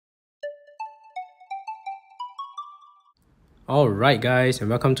Alright guys,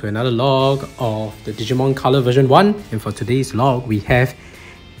 and welcome to another log of the Digimon Color version 1. And for today's log, we have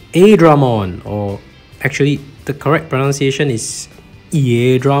Airdramon, or actually the correct pronunciation is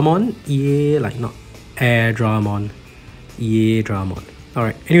Airdramon. Like not Airdramon. Airdramon.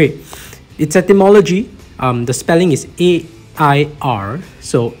 Alright, anyway, its etymology, the spelling is A-I-R,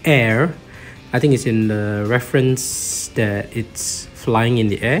 so air. I think it's in the reference that it's flying in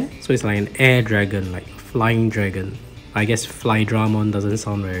the air, so it's like an air dragon, like a flying dragon. I guess Flydramon doesn't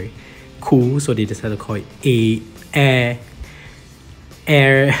sound very cool, so they decided to call it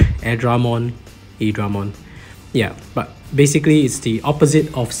Airdramon. Yeah, but basically it's the opposite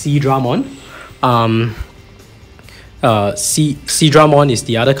of Seadramon. Seadramon is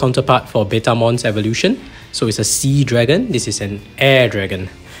the other counterpart for Betamon's evolution, so it's a sea dragon. This is an air dragon.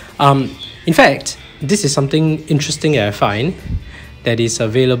 In fact, this is something interesting that I find that is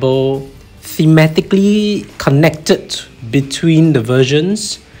available thematically connected between the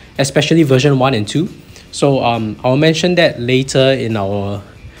versions, especially version 1 and 2. So I'll mention that later in our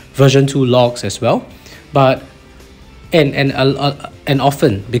version 2 logs as well. But and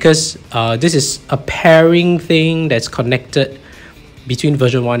often, because this is a pairing thing that's connected between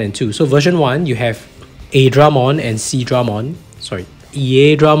version 1 and 2. So version 1, you have Airdramon and Seadramon,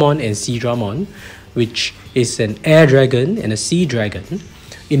 Airdramon and Seadramon, which is an air dragon and a sea dragon.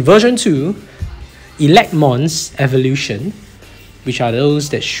 In version 2, Electmon's evolution, which are those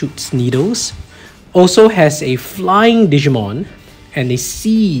that shoots needles, also has a flying Digimon and a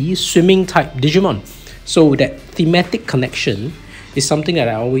sea swimming type Digimon. So that thematic connection is something that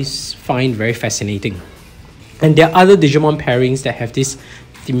I always find very fascinating. And there are other Digimon pairings that have this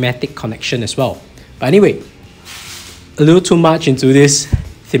thematic connection as well. But anyway, a little too much into this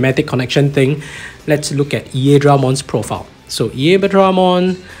thematic connection thing. Let's look at Aidramon's profile. So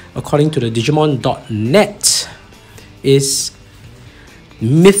Airdramon, according to the Digimon.net, is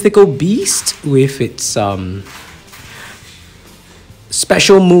mythical beast with its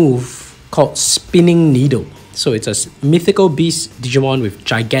special move called Spinning Needle. So it's a mythical beast Digimon with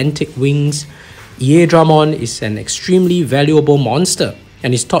gigantic wings. Airdramon is an extremely valuable monster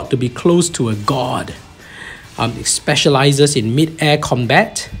and is thought to be close to a god. It specializes in mid-air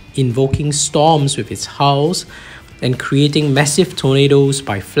combat, invoking storms with its howls and creating massive tornadoes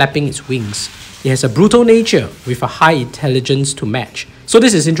by flapping its wings. It has a brutal nature with a high intelligence to match. So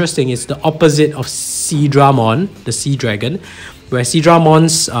this is interesting. It's the opposite of Seadramon, the sea dragon, where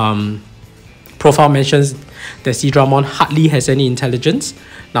Seadramon's profile mentions that Seadramon hardly has any intelligence.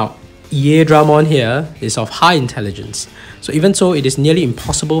 Now, Airdramon here is of high intelligence. So even so, it is nearly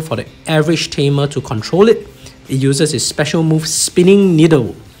impossible for the average tamer to control it. It uses its special move Spinning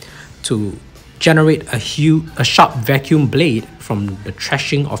Needle to generate a sharp vacuum blade from the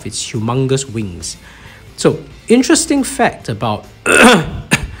thrashing of its humongous wings. So, interesting fact about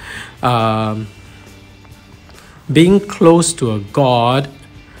being close to a god.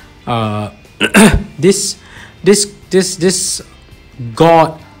 This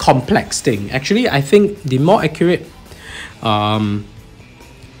god complex thing. Actually, I think the more accurate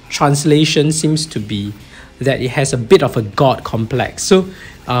translation seems to be that it has a bit of a god complex. So,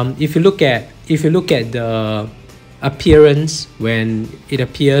 if you look at the appearance when it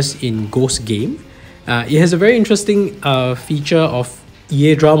appears in Ghost Game, it has a very interesting feature of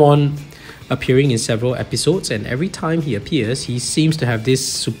Airdramon appearing in several episodes, and every time he appears, he seems to have this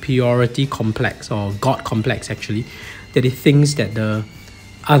superiority complex, or god complex actually, that he thinks that the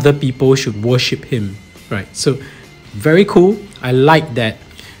other people should worship him, right? So very cool. I like that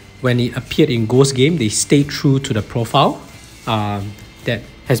when it appeared in Ghost Game, they stayed true to the profile that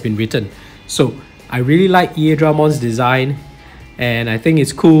has been written. So I really like Aidramon's design, and I think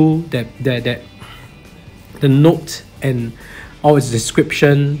it's cool that the note and all its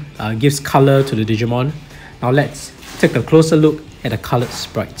description gives color to the Digimon. Now let's take a closer look at the colored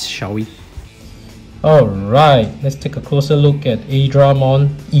sprites, shall we? Alright, let's take a closer look at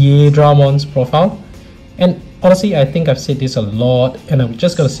Aidramon's profile. And honestly, I think I've said this a lot, and I'm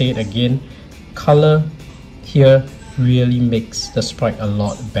just gonna say it again. Color here really makes the sprite a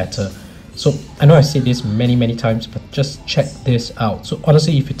lot better. So I know I've said this many times, but just check this out. So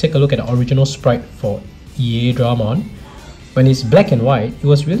honestly, if you take a look at the original sprite for Airdramon, when it's black and white, it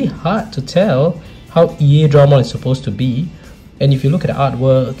was really hard to tell how Airdramon is supposed to be. And if you look at the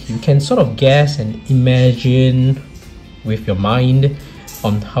artwork, you can sort of guess and imagine with your mind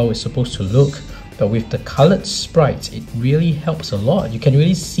on how it's supposed to look. But with the colored sprites, it really helps a lot. You can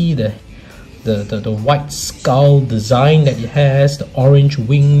really see the white skull design that it has, the orange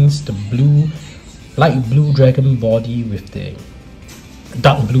wings, the light blue dragon body with the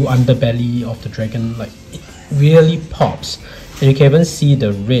dark blue underbelly of the dragon. Like, it really pops, and you can even see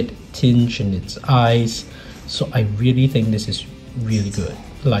the red tinge in its eyes. So I really think this is really good.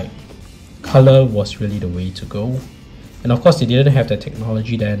 Like, color was really the way to go. And of course they didn't have the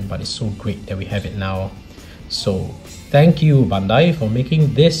technology then, but it's so great that we have it now. So thank you Bandai for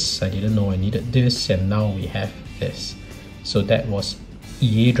making this. I didn't know I needed this, and now we have this. So that was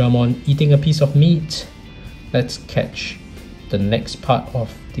Airdramon eating a piece of meat. Let's catch the next part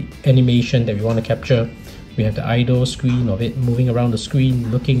of the animation that we want to capture. We have the idle screen of it moving around the screen,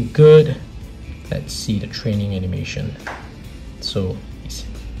 looking good. Let's see the training animation. So he's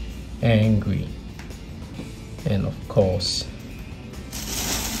angry, and of course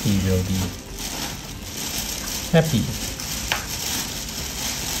he will be happy.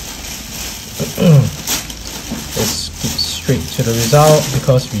 Let's skip straight to the result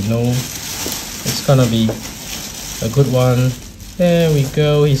because we know it's gonna be a good one. There we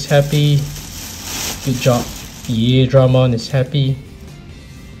go, he's happy. Good job. Airdramon is happy.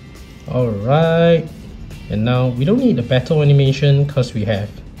 Alright, and now we don't need the battle animation because we have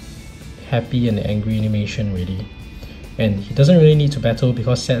happy and angry animation ready. And he doesn't really need to battle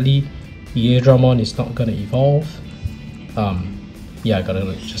because sadly Airdramon is not gonna evolve. Yeah,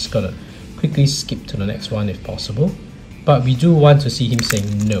 just gotta quickly skip to the next one if possible. But we do want to see him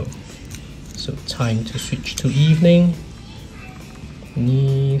saying no. So time to switch to evening.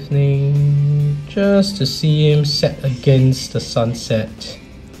 Evening, just to see him set against the sunset.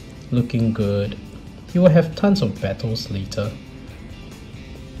 Looking good. He will have tons of battles later.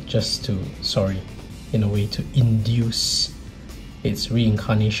 Just to, in a way to induce its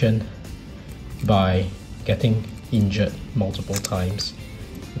reincarnation by getting injured multiple times.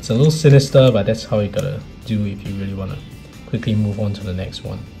 It's a little sinister, but that's how you gotta do if you really wanna quickly move on to the next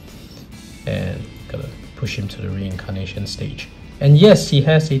one. And gotta push him to the reincarnation stage. And yes, he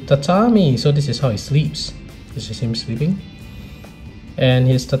has a tatami, so this is how he sleeps. This is him sleeping. And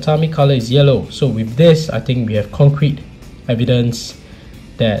his tatami color is yellow. So with this, I think we have concrete evidence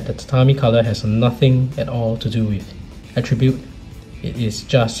that the tatami color has nothing at all to do with attribute. It is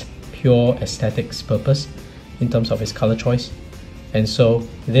just pure aesthetics purpose in terms of his color choice. And so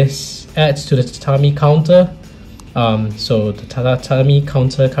this adds to the tatami counter. So the tatami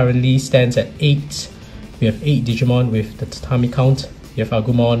counter currently stands at 8. We have 8 Digimon with the tatami count. We have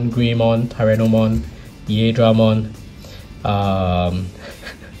Agumon, Greymon, Tyrannomon, Airdramon,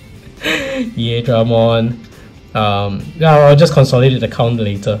 Airdramon. I'll just consolidate the count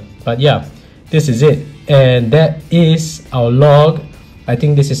later. But yeah, this is it. And that is our log. I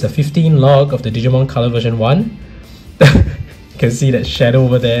think this is the 15 log of the Digimon Color version 1. You can see that shadow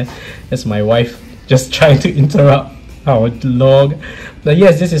over there. That's my wife just trying to interrupt our log. But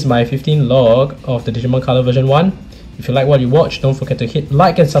yes, this is my 15 log of the Digimon Color version 1. If you like what you watch, don't forget to hit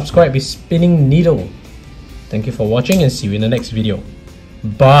like and subscribe with Spinning Needle. Thank you for watching and see you in the next video.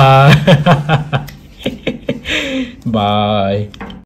 Bye. Bye.